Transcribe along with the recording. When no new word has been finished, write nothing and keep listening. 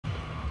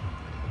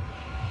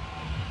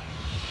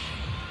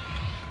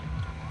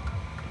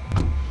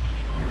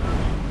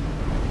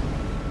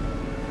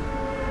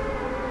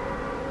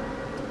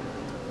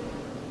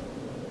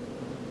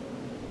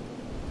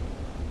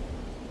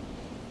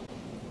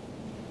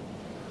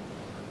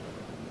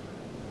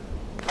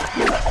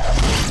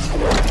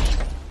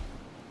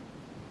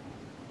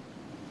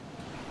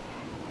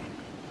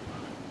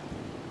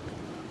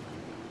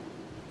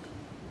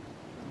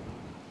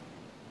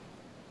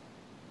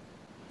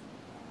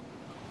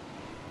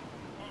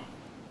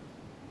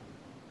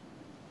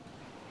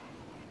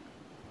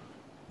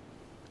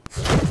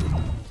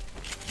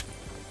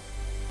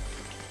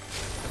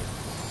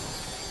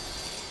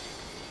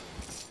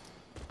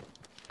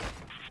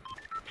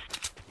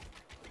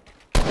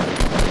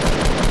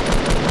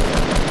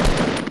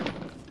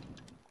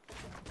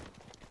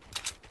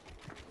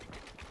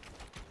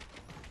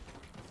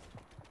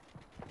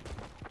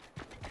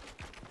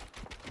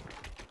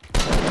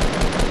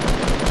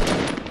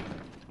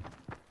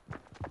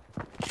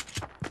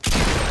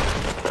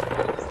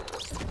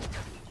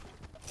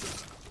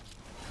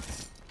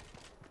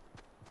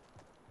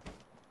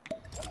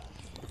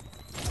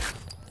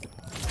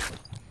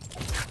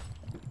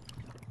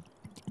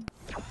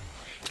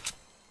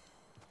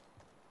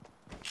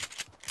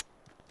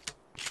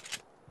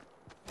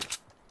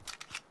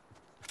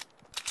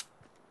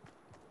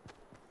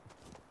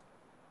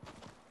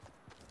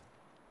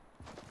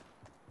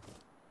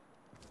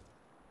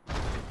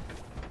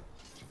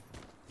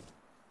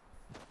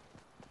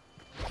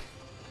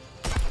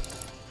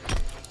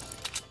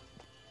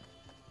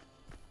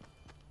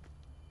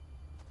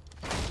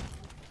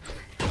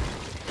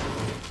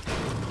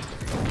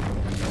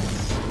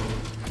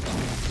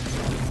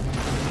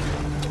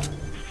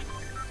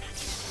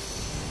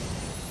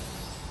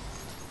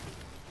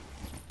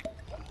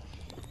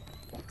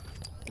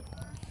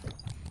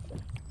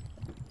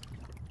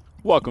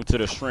Welcome to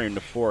the stream to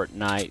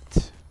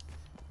Fortnite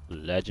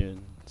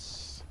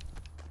Legends.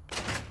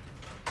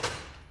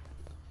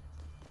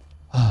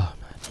 Oh,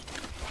 man.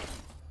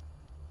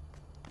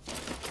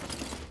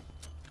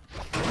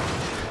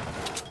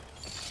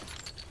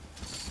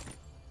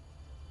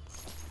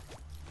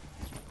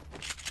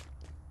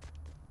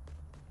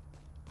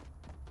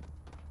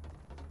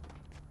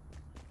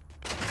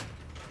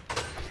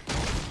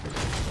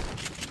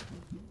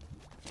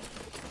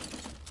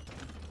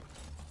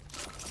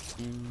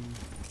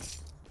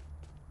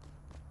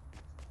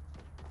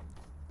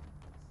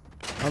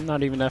 I'm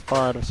not even that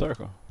far out of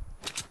circle.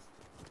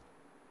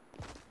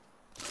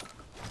 So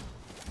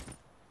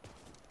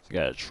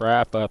got a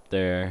trap up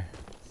there.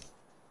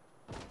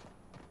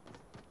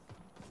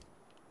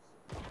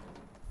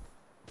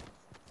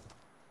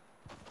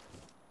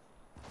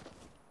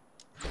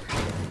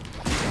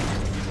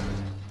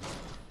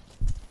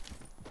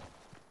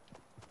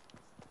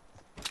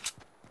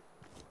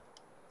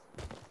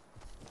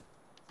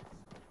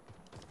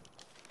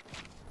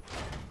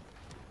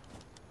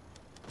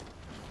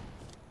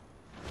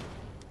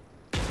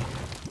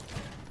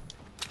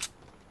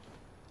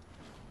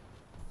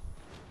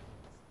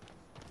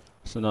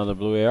 It's another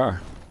blue AR.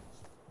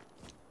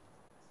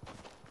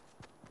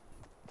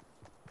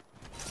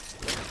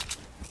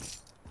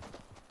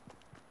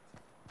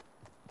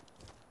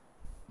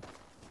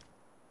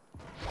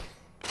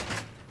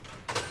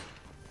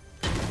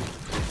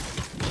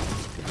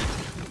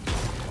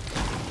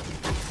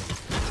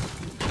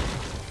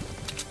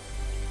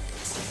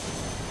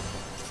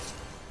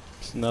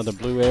 It's another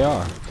blue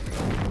AR.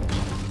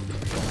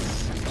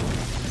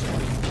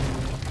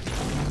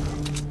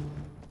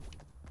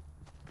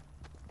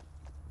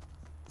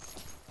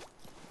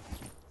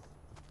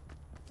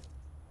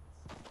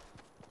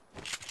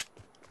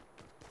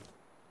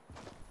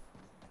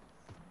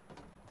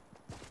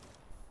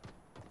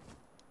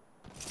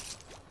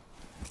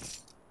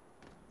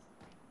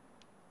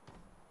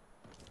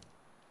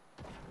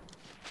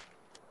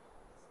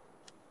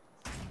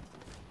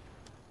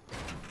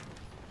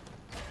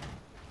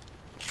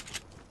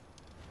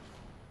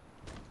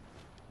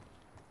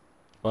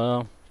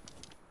 Well,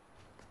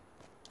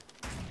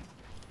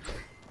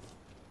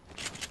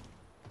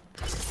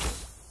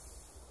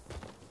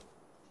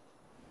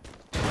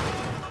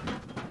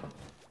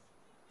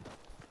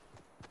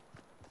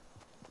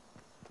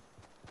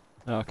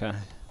 okay.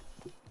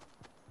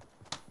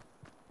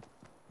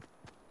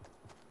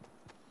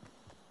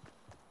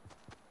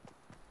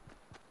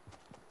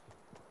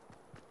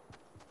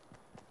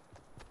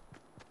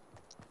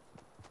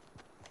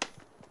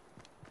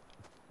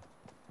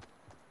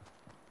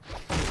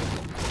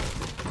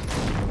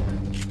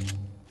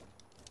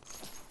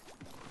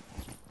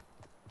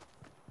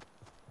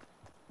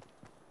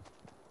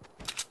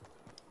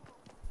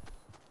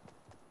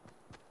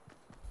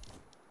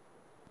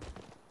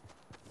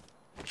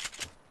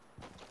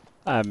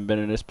 I haven't been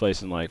in this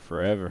place in like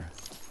forever.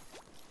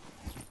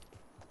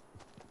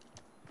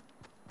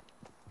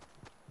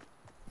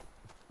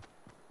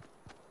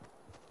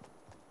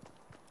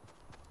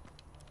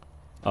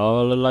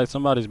 Oh, it look like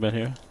somebody's been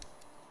here.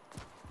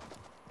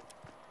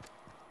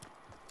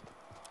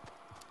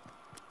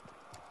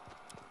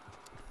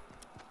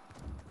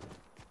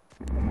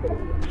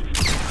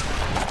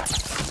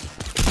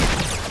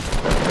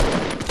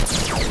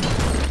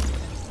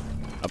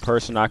 A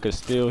person I could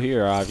still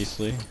hear,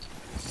 obviously.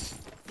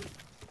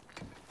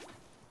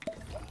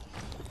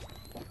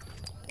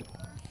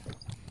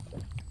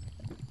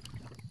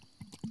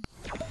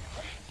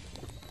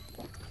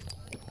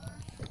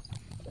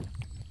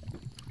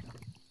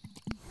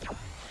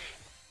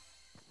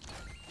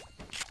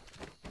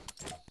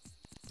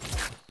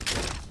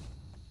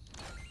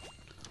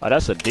 Oh,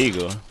 that's a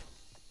deagle.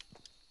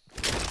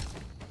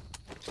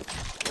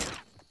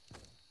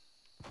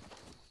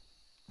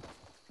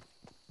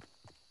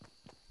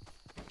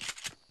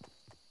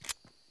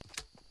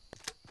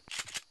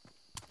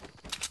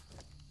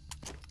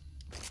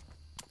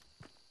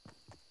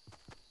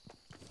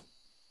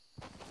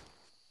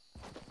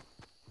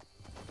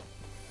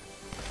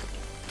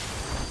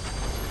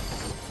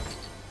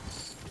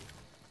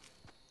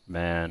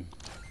 Man.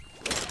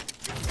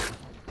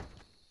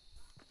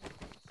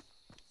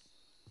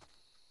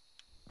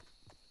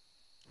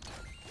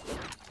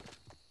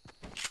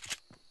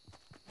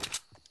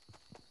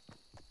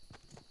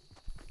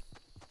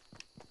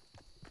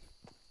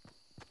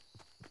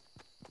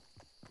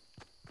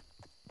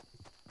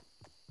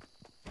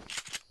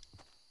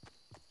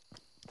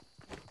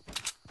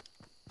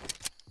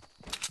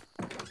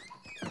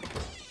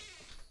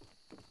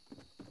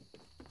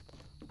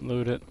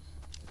 Loot it.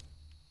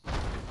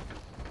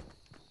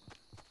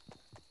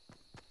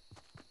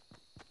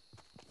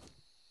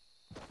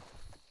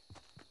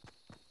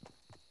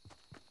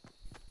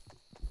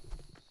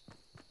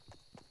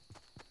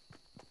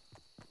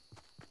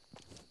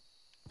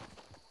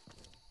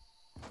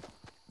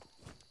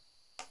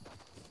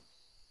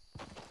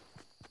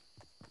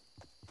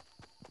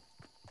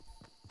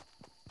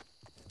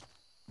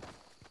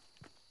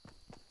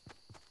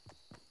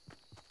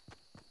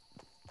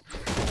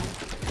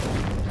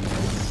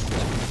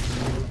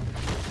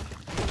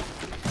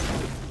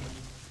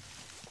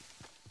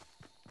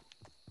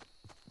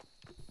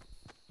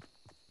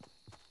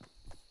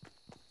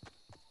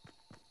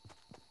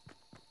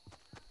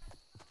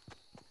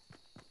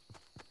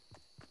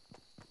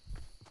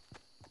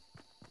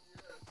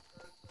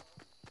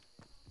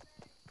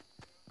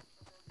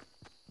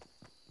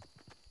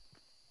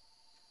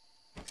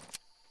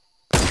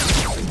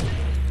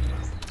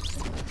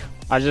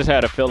 I just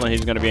had a feeling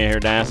he's gonna be in here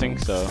dancing,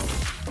 so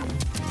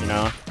you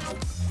know,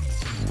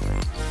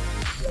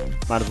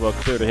 might as well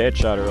clear the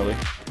headshot early.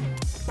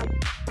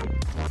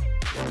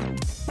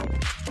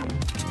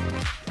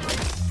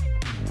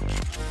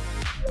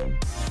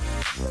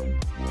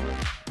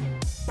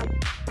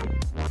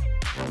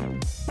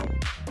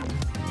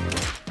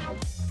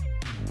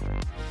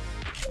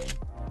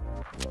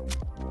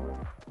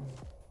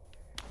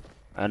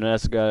 And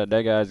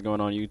that guy's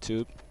going on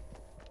YouTube.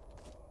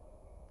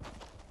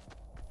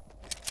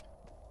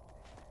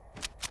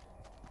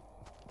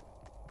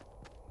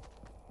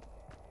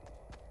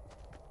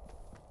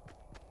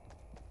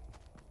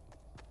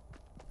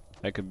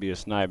 That could be a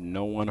snipe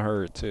no one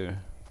heard too.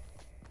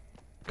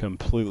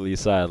 Completely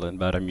silent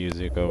by the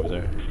music over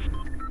there.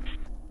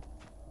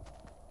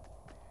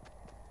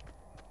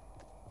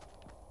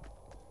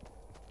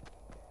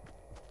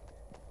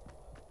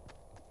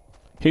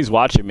 He's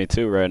watching me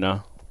too right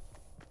now.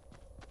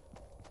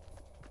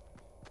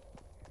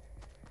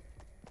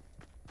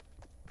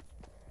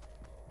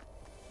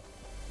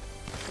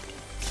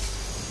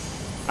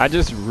 I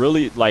just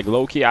really, like,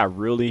 low-key, I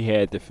really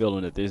had the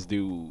feeling that this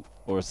dude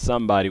or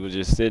somebody was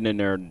just sitting in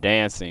there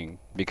dancing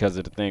because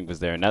of the thing was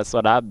there. And that's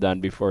what I've done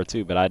before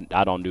too, but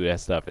I don't do that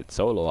stuff at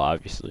solo,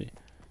 obviously.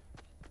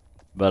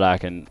 But I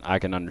can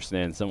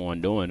understand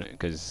someone doing it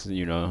because,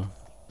 you know,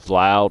 it's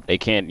loud. You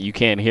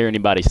can't hear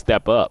anybody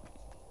step up.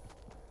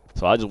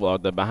 So I just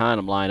walked up behind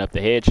him, lined up the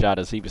headshot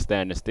as he was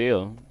standing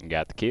still, and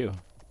got the kill.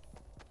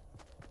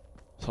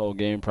 This whole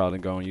game probably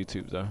go on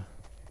YouTube though.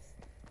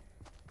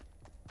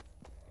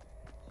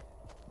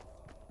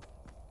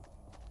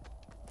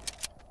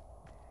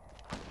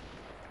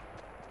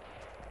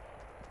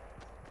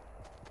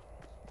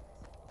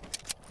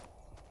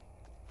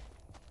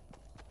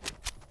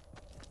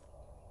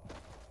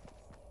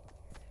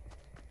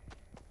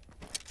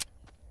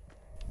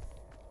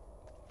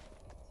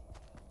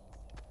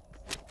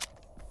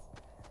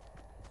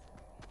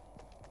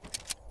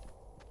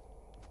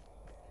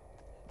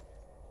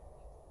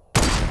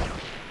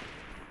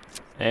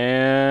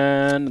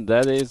 And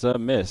that is a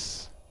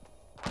miss.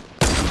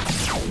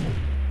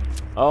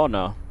 Oh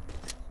no.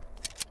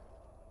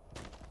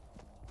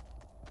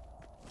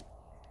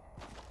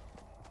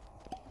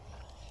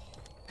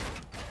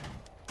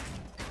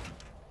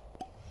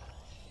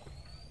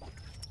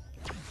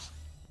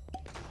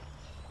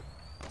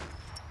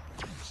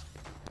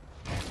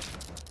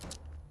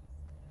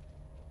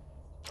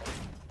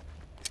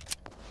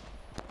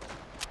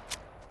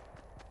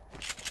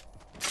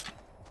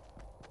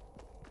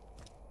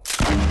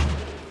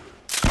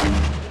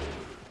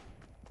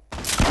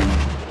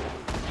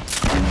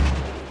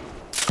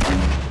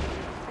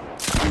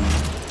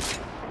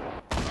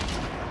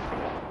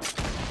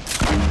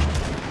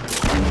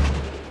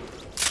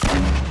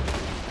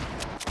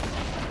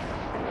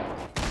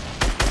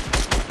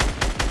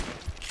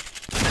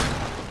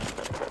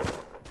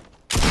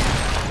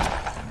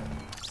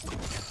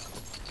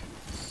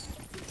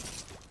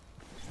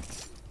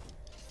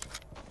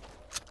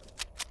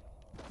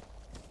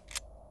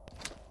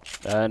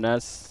 And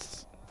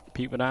that's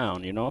people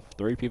down, you know?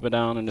 3 people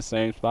down in the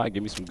same spot.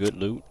 Give me some good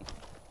loot.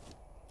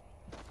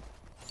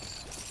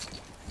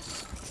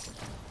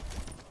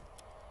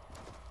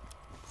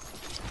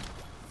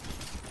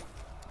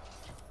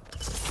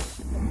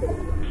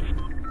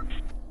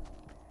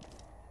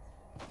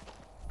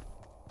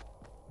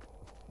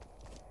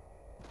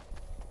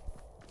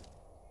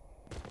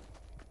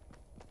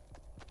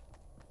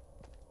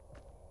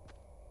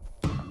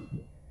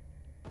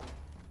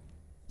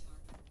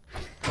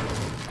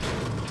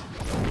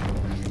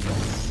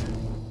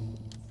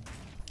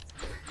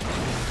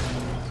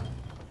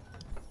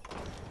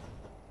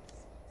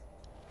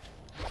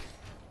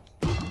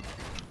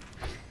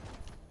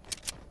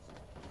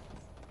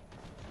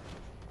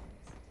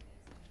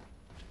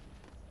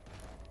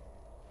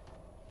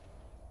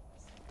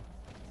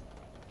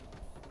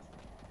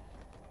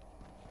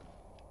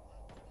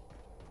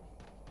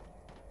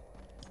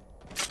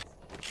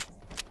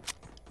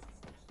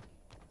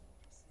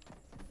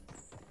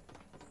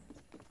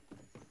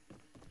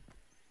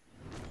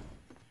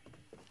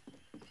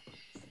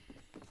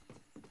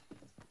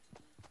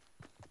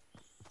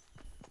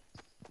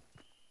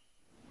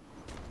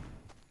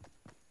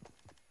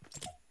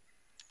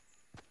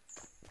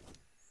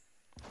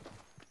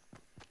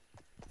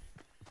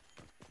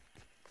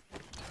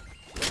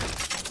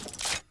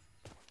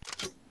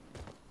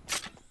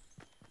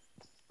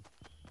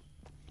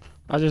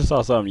 I just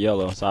saw something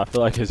yellow, so I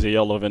feel like it's a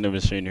yellow vending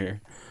machine here.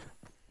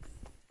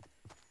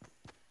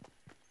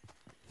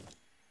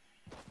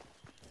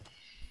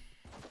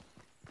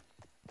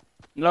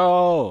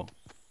 No!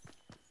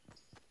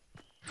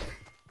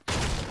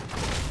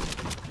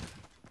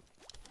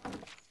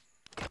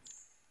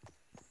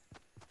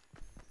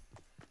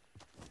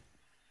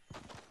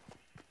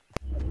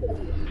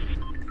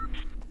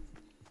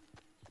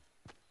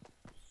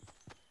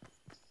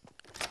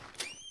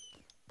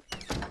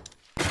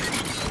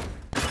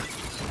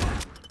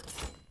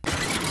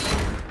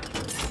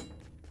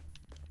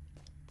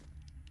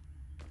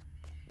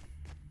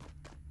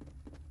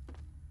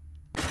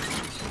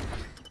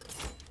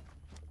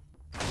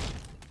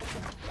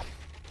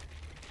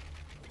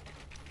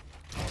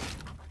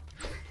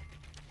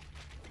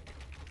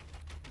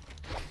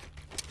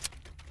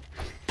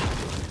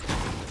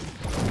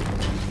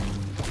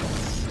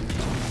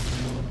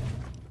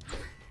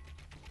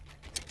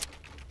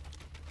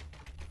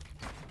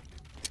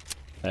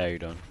 How you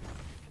doing?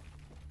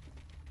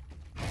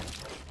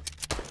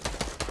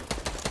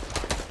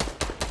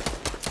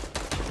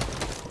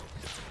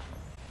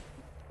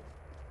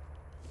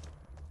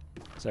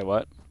 Say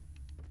what?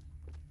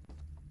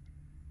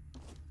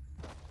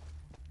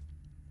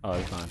 Oh,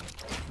 you're fine.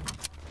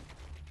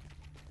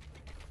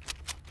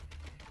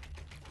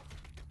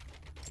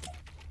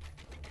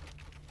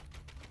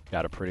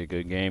 Got a pretty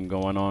good game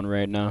going on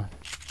right now.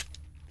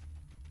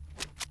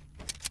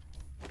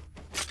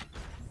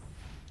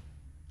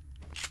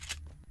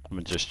 I'm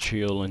gonna just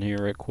chill in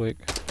here real quick.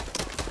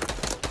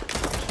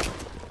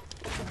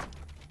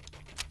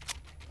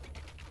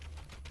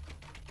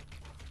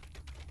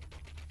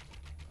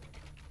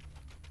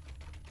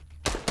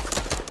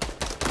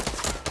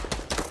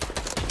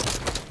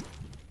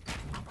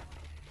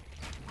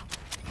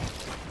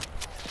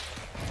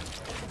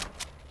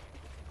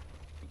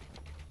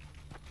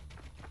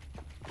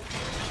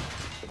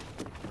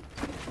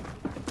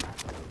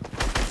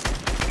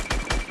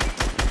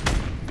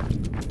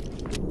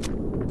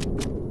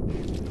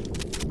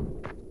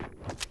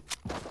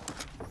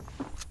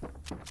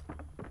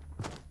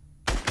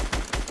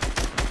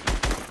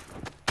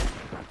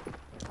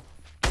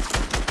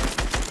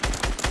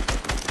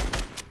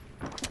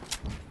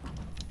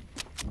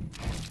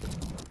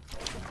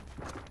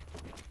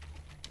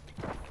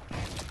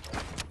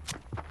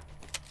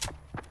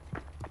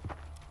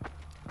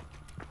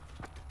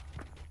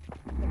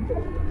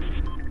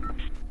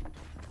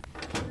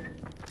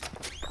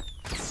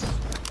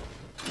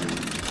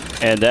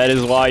 And that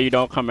is why you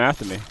don't come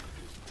after me.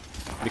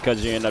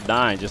 Because you end up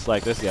dying just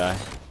like this guy.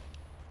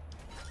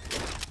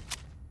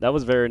 That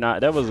was very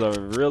not. That was a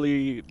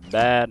really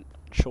bad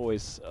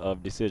choice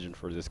of decision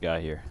for this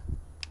guy here.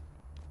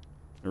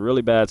 A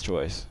really bad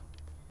choice.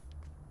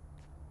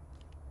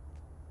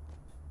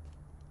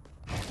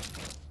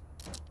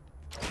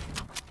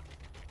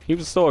 He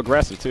was so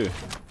aggressive too.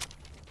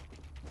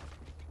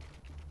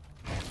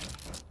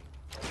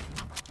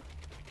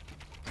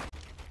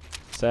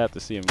 Sad to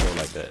see him go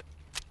like that.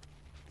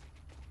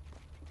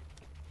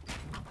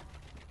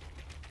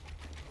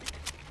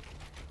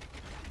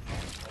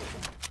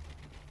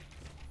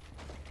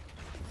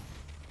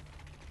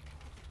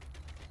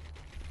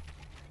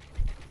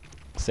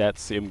 Sad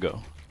to see him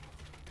go.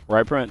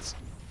 Right, Prince?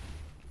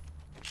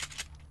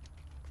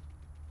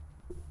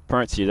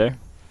 Prince, you there?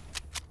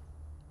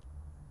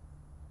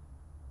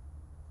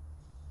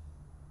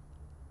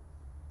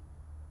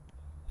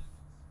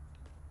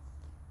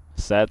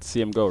 Sad to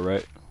see him go,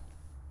 right?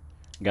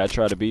 Guy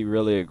tried to be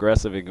really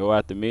aggressive and go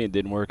after me. It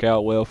didn't work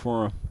out well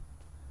for him.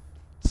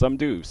 Some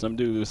dude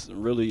was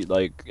really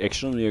like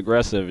extremely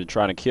aggressive and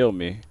trying to kill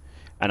me.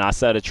 And I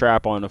set a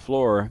trap on the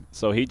floor,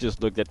 so he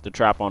just looked at the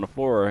trap on the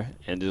floor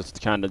and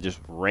just kind of just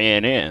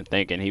ran in,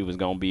 thinking he was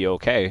gonna be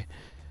okay.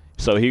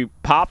 So he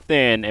popped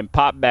in and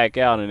popped back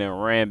out and then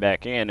ran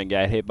back in and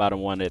got hit by the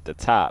one at the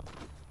top.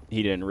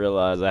 He didn't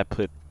realize I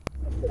put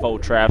 4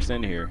 traps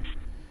in here.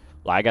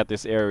 Like, I got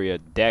this area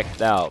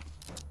decked out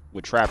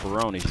with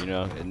trapperonis, you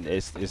know, and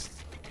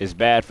it's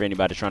bad for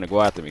anybody trying to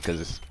go after me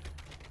because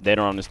they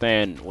don't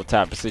understand what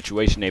type of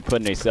situation they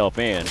putting themselves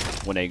in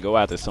when they go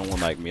after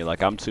someone like me.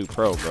 Like, I'm too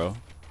pro, bro.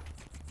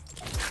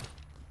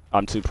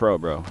 I'm too pro,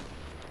 bro.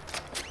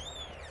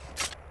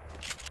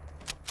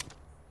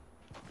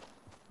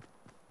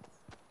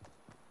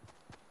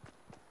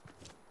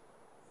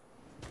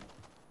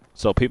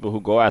 So people who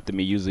go after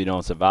me usually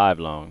don't survive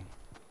long,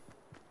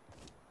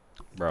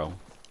 bro.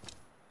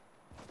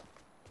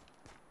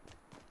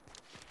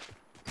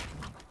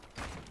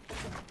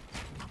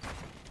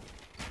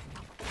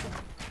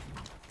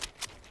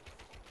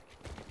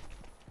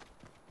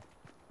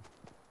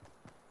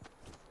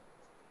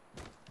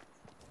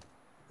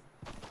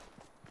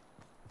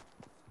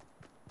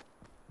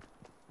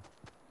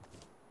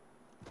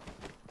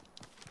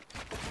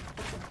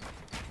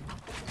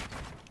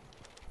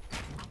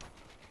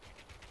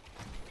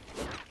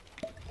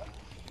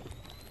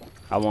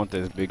 I want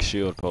this big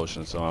shield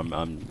potion, so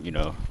I'm, you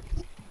know,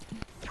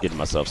 getting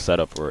myself set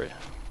up for it.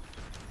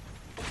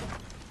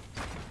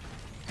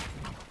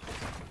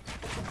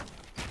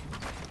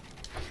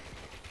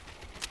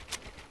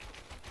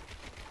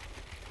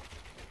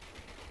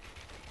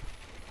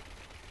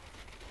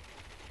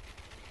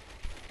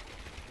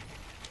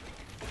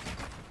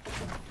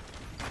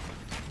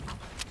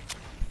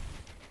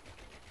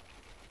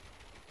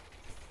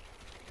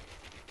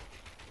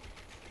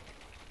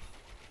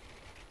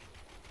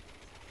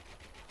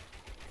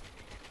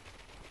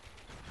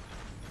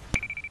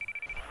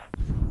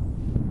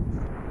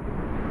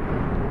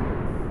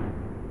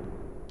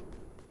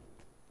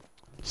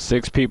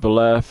 Six people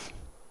left.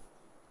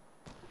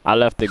 I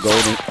left the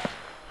golden.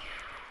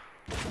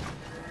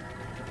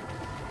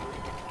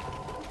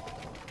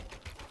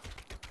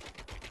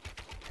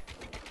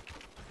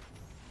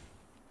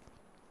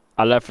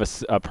 I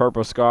left a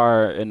purple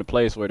scar in the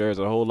place where there's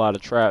a whole lot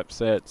of traps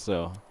set,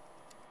 so.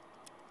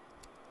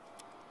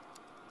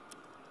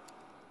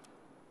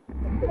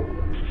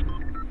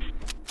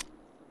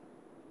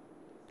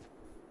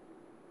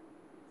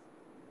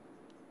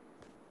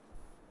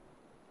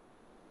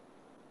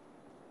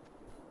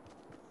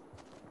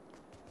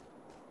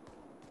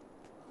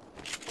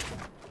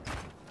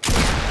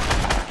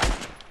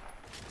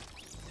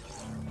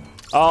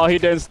 Oh, he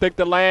didn't stick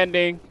the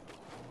landing.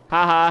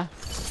 Haha.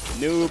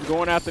 Noob,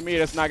 going after me,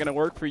 that's not gonna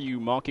work for you,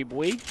 monkey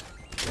boy.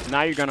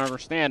 Now you're gonna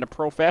understand the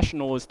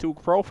professional is too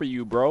pro for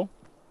you, bro.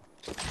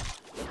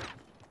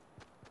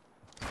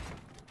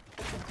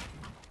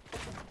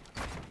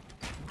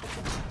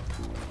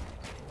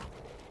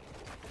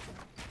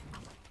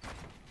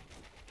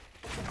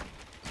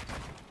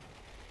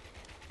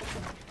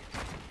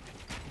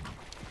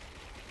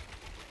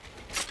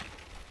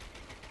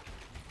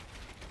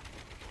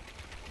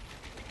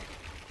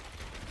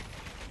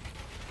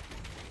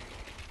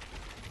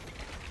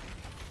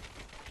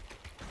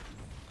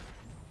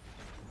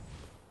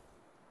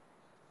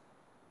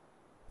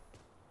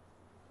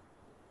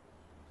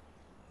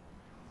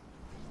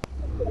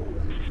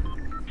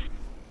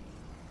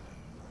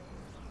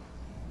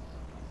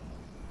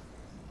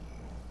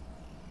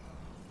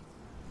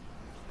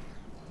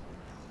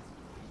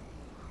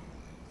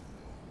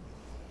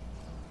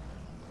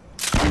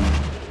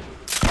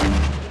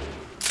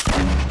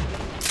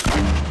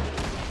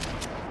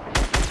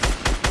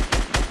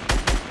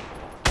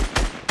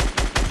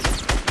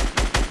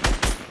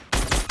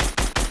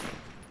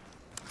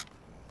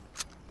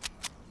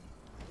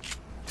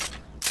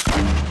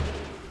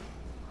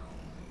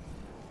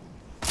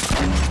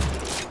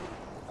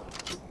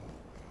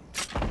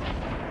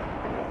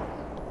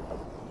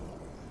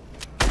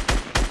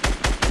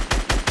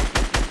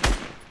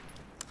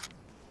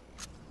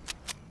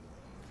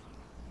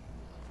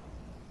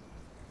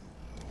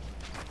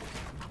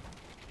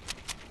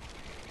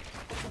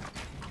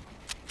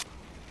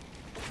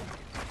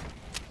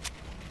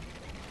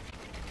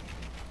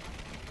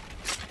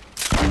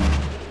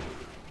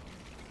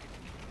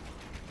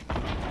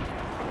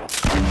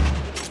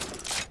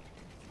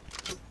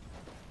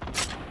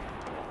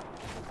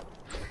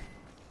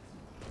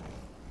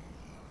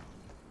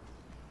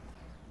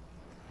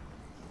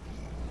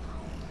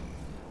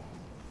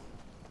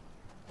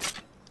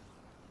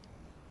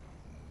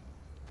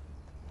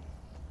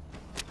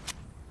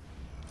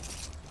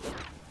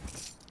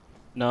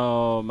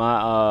 No,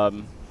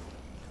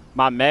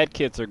 my med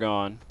kits are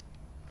gone.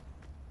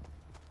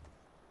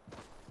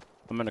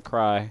 I'm gonna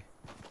cry.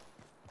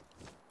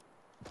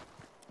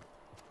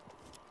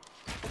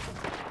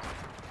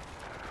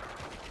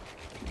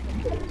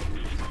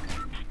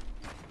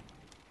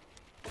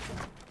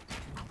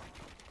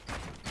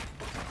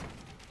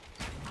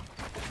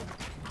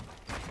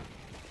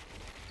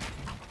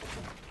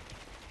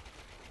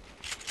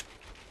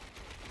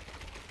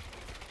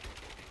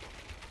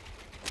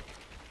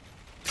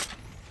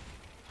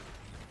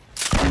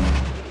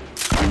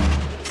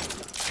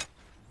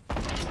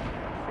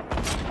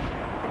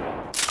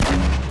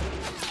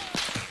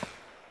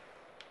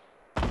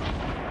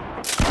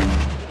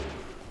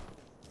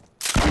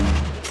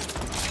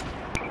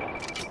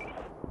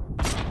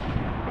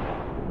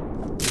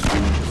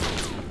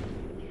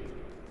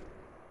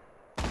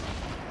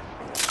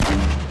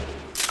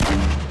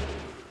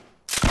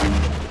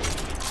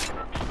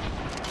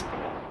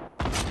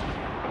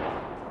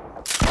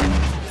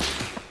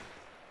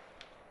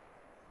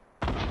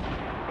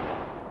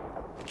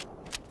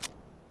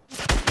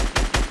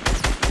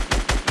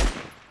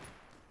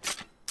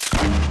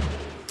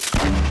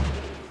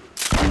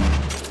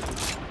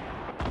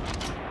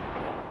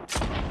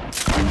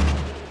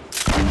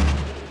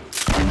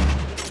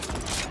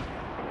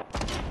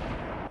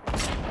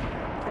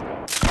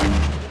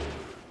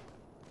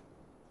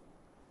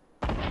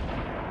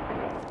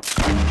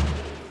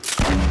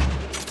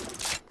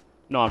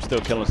 No, I'm still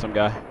killing some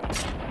guy.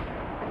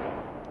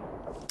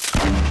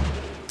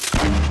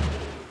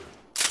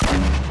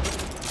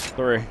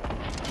 Three.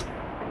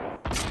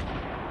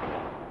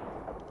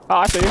 Oh,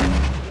 I see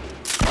you.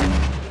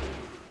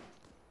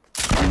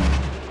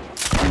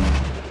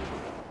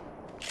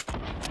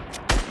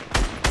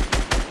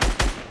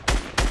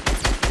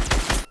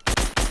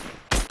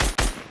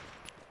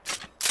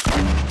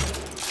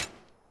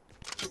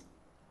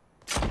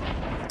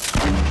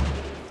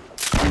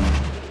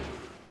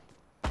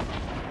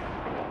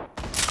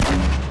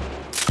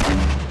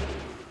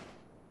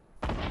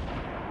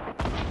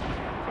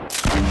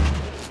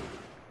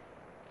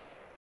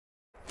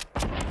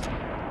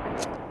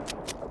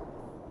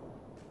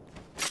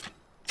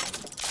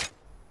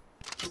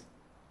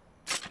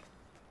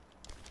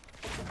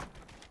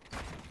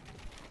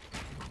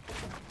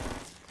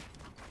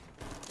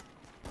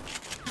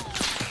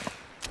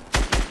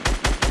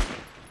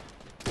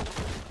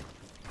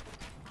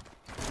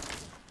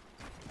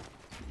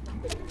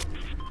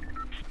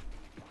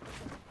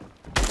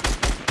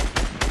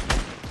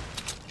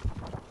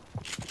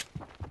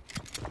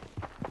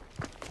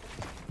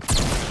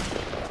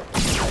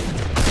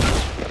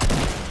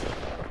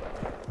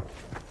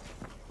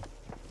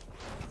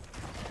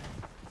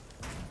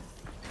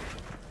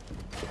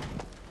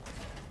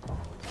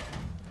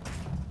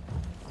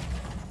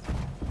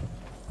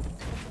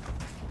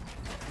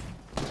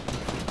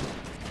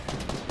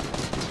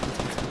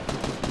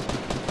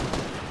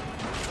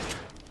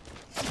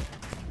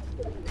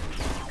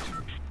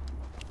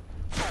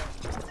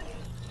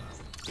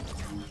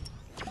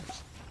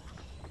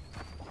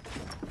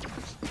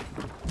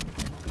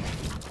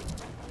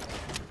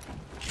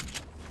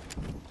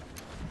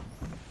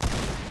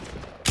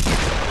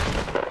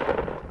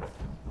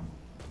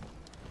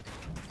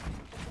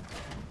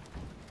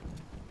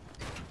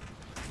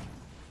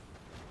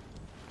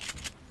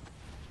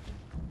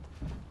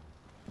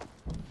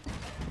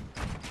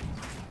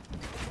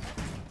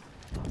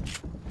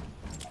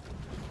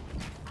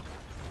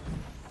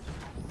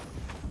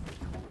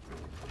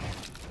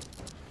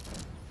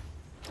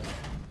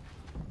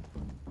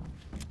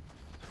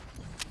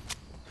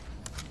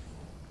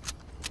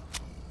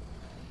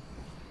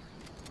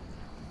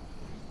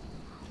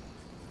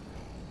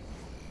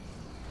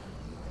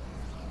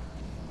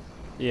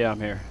 Yeah,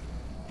 I'm here.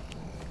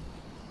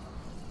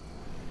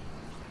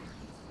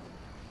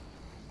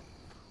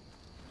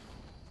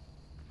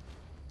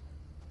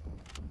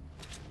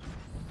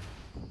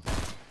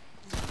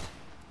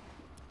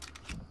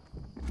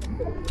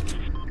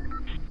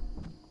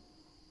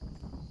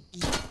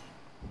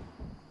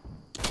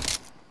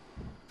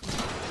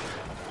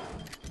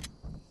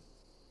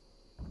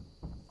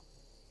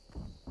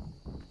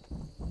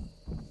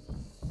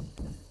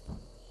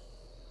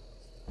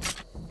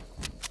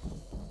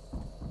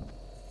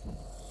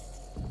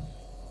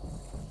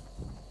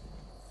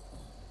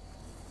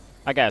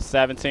 I got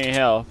 17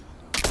 health.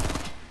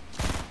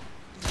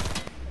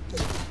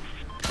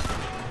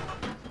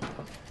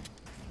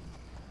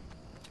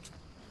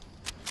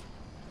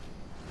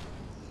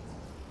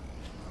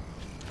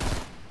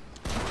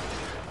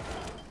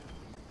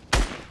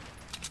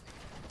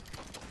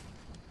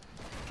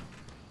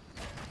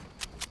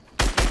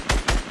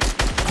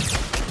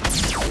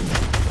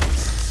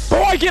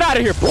 Boy, get out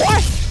of here, boy!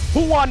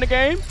 Who won the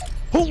game?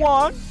 Who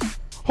won?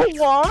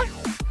 Who won?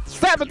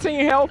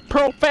 17 health,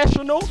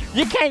 professional.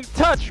 You can't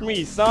touch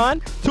me,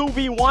 son.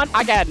 2v1,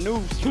 I got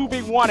noobs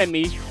 2v1 in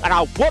me, and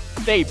I whoop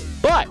they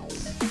butts,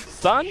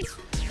 son.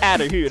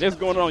 Out of here. That's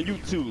going on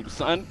YouTube,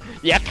 son.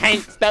 You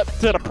can't step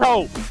to the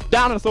pro.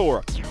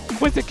 Dinosaur.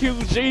 Quincy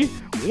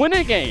QG,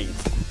 winning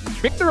games.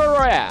 Victory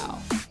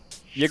Royale.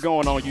 You're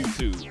going on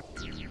YouTube.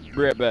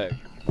 Be right back.